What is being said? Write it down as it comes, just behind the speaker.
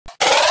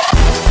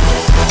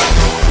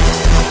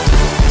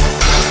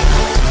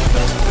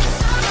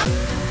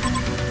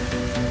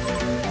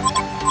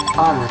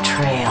On the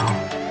trail.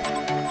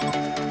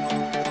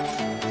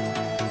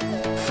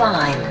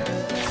 Fine.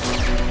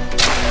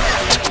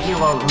 You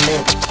won't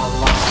live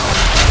alone.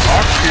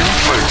 Lock in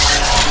place.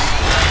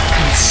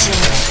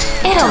 Consider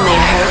it. It only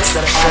hurts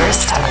the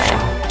first time.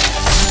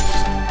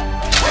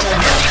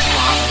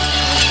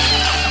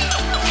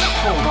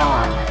 Hold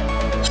on.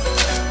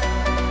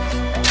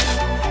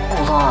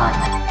 Hold on.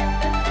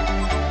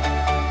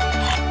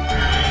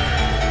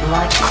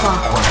 Like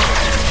clockwork.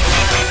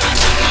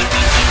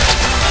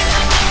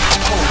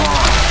 Hold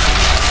on.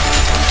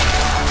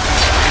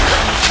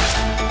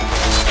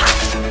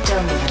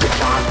 Don't even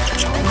bother.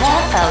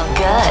 That felt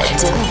good,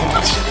 didn't it?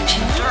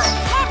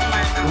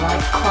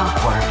 Like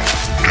clockwork.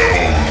 No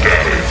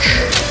damage.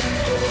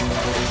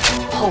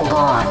 Hold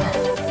on.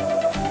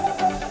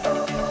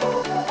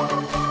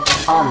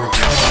 On the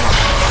trail.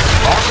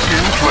 Lock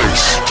in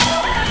place.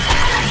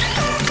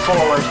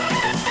 Forward.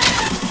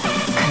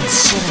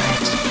 Consider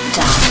it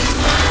done.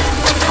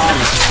 On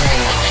the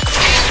trail.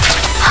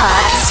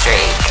 Hot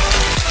streak.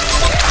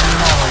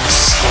 No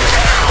escape.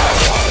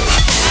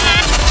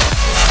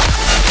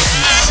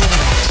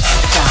 Consider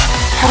it done.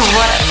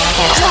 What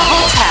a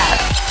double tap.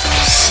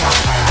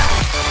 Suffer.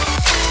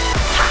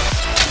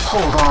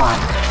 Hold on.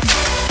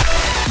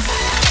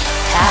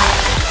 Tap.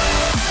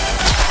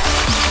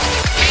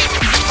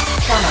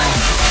 Fine.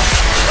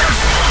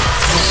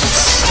 With a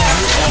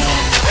steady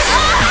aim.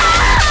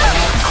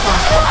 Like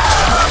clockwork.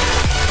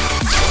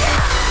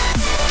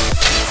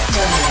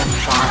 Don't even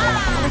bother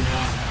bleeding.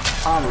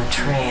 On the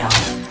trail.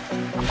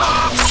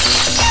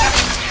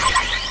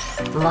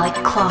 Like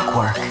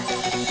clockwork.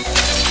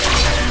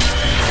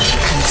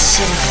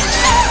 Consider it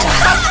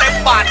done. เต็ม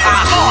บาทหา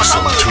ข้อท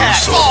ำมือแหก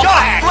ข้อแ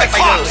หกด้วย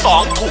ข้อ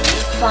2 ถุง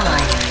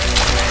Fine.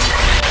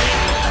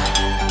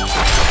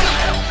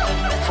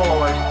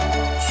 Forward.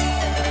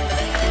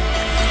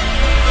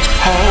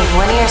 Hey,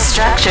 one of your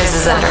structures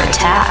is under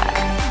attack.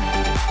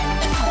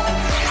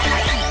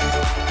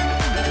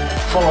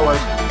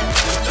 Forward.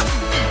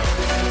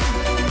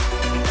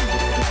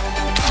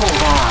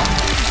 Hold on.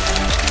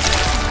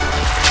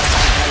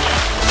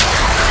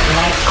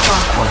 Like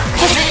clockwork.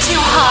 Is it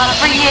too hot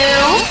for you?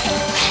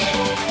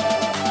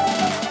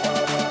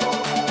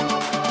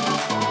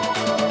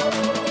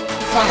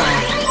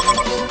 Fine.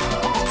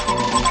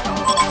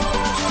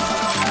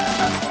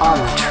 On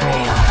the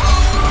trail.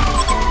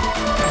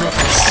 With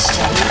a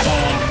steady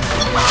aim.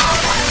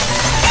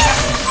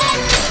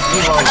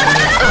 You won't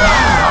live.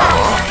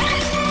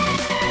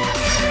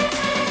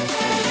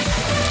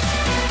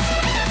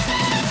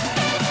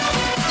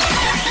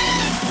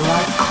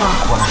 Like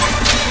clockwork.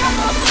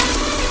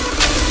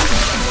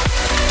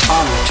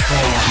 On the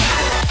trail.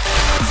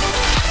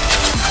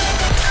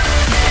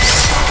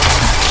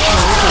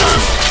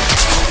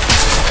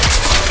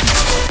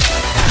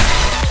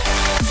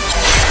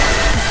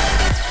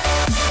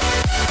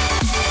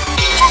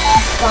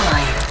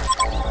 Fine.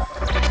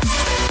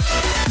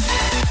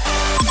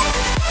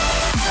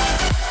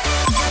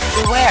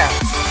 Beware.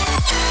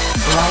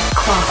 Like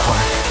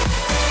clockwork.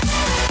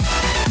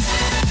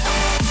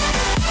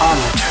 On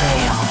the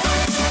trail.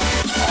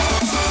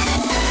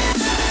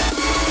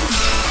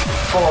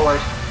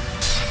 Forward.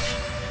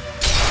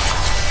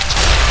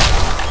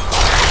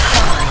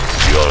 Fine.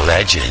 Your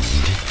legend,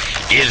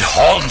 it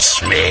haunts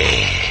me.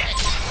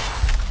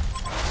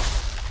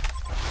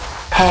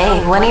 Hey,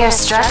 one of your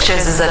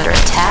structures is under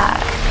attack.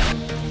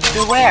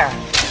 Beware.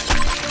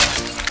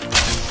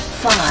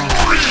 Fine.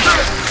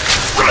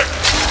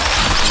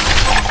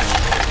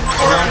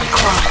 Like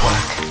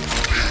clockwork.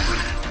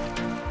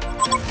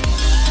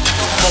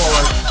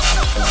 Forward.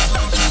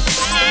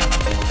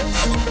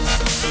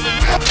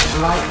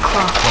 Like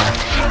clockwork.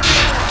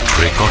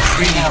 Trick or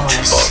treat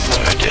or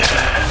murder.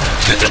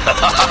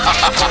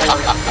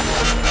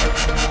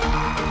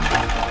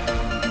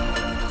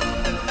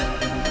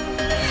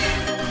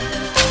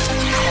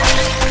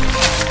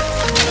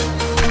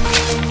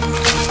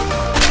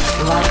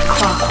 Like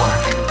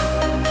clockwork.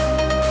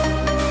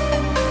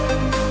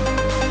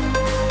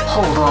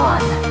 Hold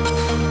on.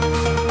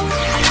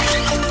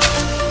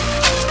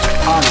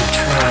 On the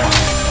trail.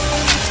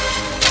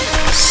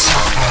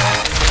 Suffer.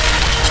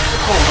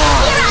 Hold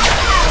on.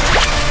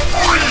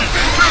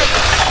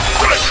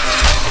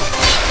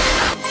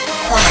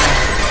 Fine.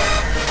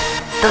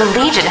 The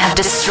Legion have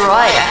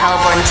destroyed a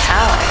Hellborn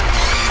tower.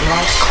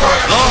 Like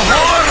clockwork.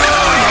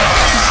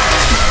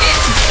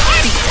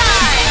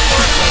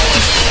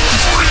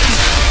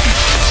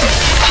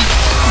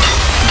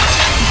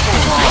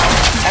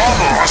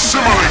 Armor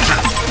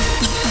assimilated.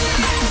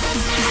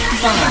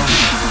 Fine.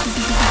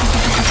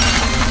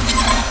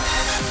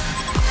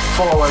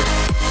 Forward.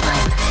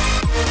 Fine.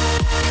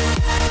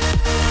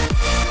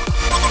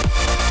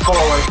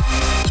 Forward.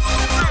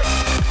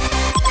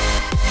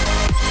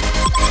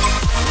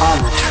 On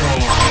the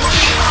trail.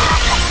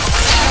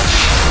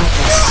 With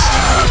a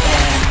steady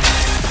aim.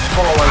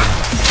 Forward.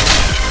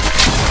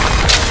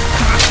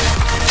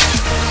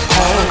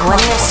 Hey, one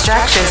of your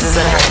structures is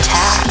under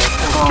attack.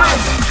 Hold on.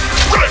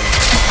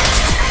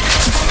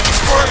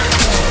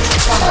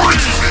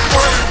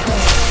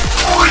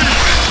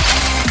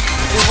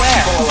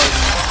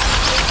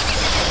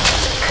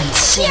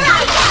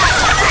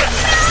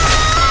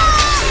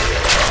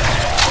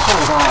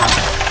 Hold on.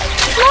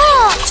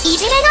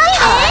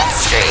 Hot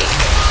streak.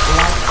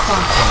 Like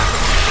clockwork.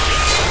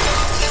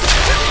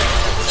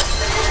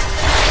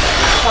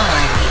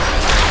 Climb.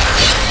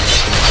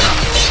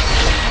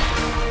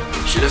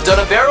 Should have done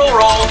a barrel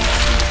roll.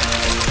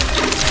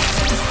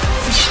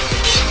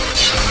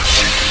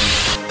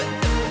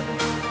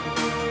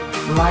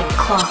 Like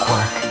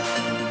clockwork.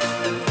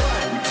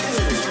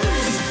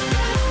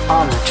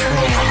 On the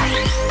trail.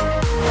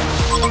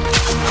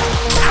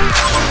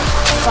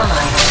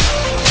 Fine.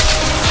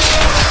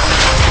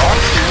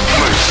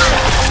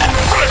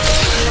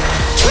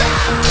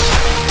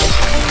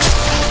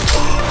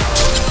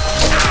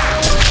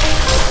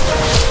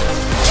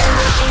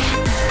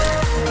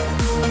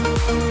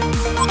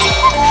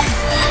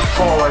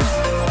 Forward.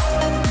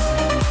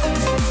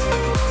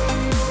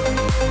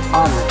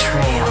 On the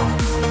trail.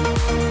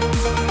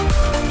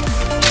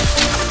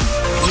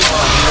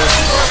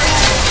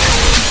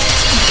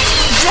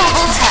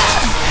 Double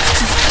tap.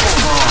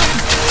 Hold on.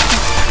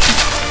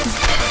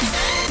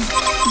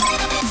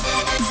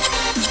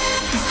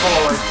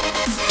 Forward.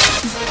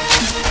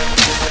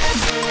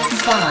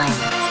 Fine.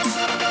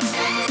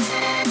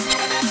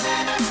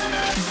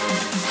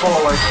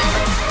 Forward.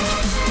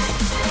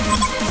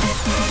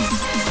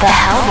 The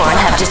Hellborn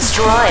have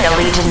destroyed a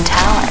Legion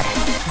tower.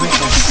 With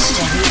a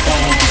steady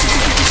aim.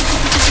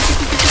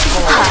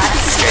 Hot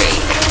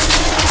streak.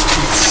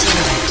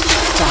 Consider it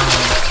done.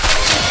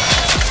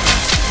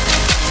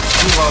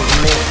 You won't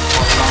live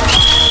for long.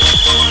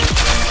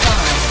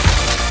 Fine.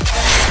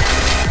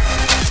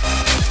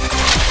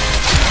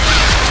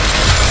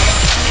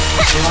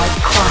 Like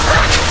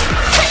clockwork.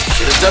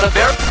 Should have done a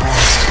barrel.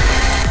 Rest.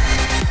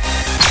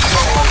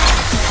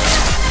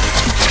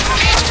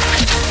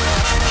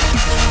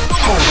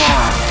 Hold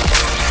on.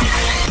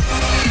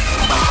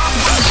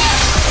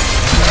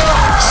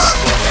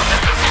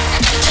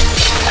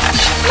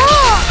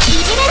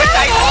ไม่ใจ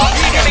คอ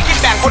พี่ไม่คิด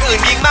แบ่งคนอื่น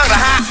ยิงบ้างเหรอ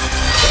ฮะ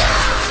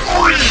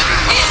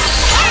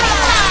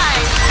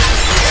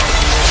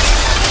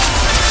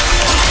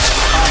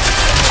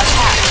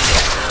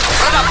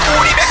ระดับกู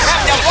นี่แบ็คแฮม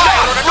ยังว่าโ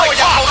รนัลโด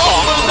ยังเอาสอง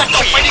มือกันจ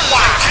บไปดีก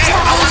ว่า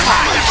เอาถ่า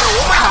ยรู้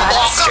ไม่ต้องบ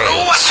อกก็รู้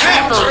ว่าแท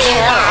บรู้เอ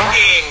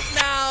ง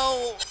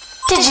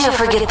Did you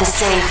forget the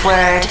safe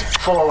word?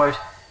 Forward.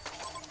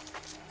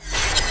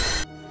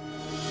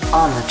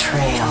 On the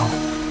trail.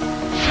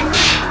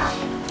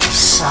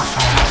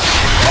 Suffer.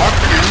 Lock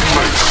in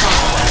place.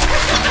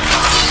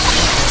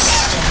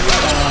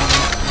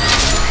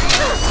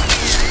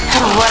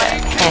 What a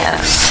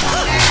hand.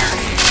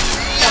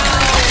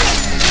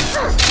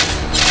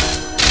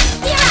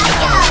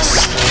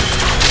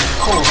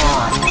 Hold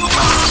on.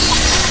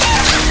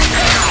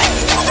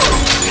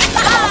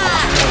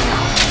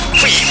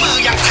 ฝีมือ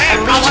ยังแทบ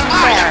เอาถ่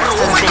ายรู้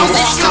ไม่ต้องบ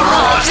อกก็รู้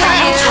ว่าแท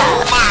บรู้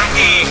มาเ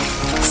อง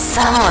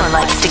Someone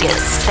likes to get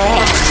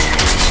spanked.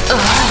 Oh,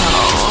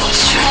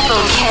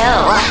 triple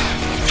kill.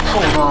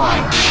 Hold on.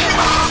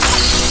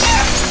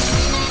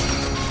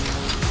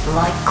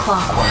 Like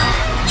clockwork.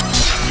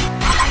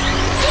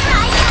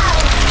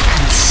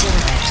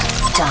 Consider it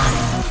done.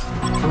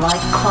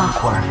 Like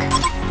clockwork.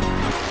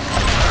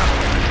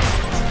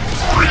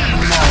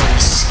 No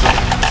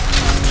escape.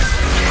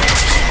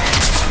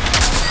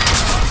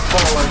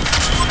 Forward.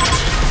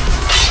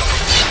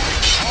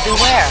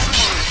 Beware.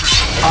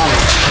 On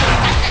the trail.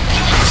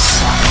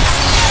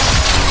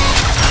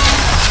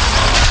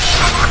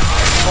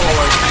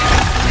 Forward.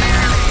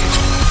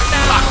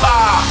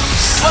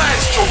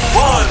 Slash to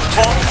run,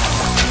 punk.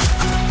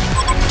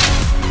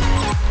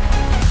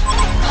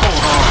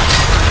 Hold on.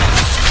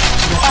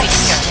 Fight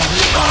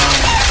steady on.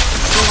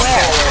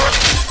 Beware.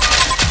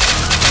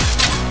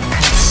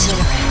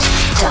 Consider it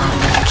done.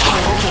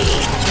 Kinky.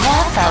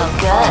 That felt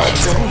good,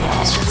 didn't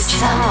it?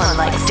 Someone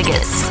likes to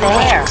get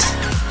spanked.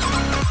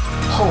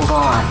 Hold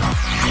on.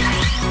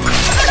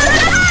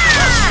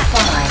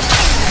 Fine.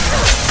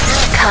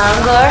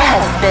 Kongor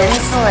has been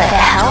slit.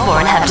 The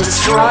Hellborn have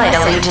destroyed a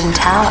Legion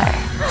tower.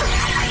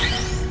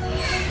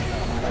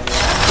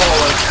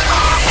 Forward.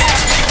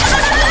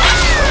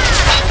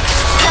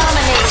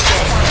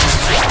 Domination.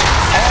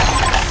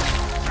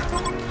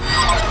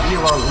 You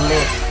won't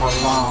live for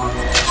long.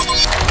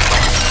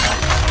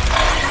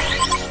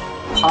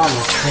 On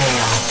the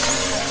trail.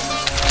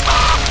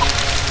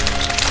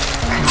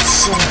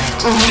 Consider it.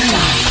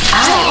 I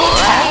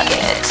like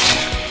it.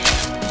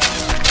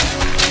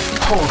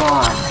 Hold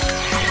on.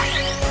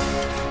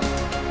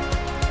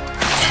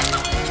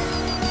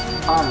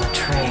 On the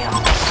trail.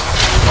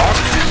 Lock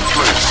in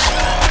place.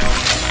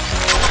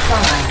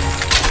 Fine.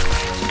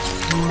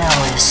 No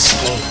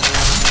escape.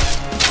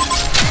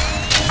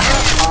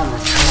 On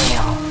the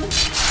trail.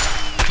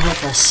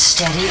 With a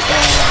steady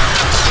aim.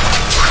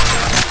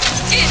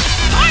 It's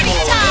party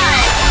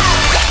time!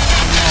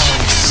 No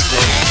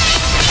escape.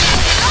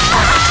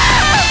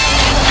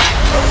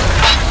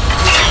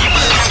 ฝี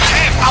มือยังเท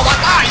พอว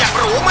ตารอยาก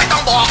รู้ไม่ต้อ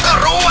งบอกก็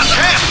รู้ว่าเท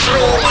พ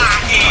รู้มา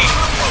เอง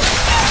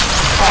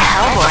The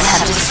Hellborn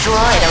have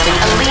destroyed a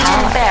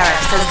Legion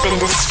barracks has been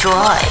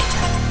destroyed.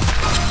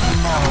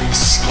 No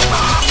escape.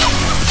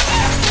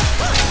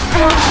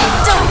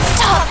 Don't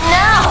stop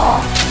now!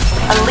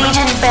 A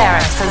Legion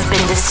barracks has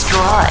been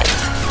destroyed.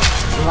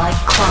 Like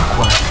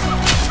clockwork.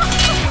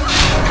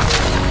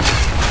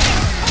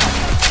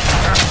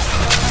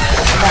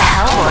 The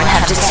Hellborn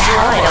have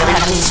destroyed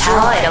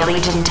a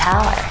Legion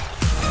tower.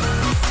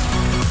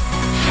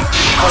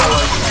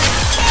 Place.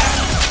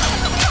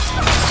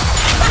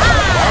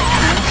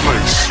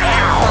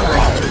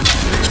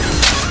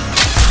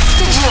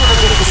 Did you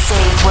forget the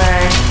safe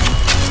word?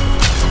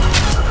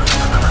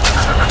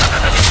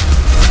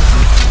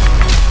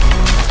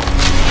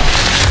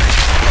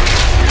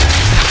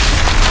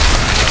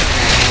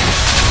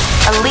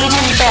 A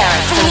Legion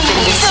barracks has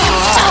been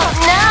destroyed. Stop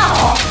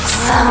now!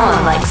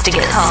 Someone likes to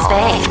get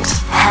spanked.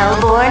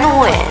 Hellborn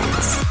wins.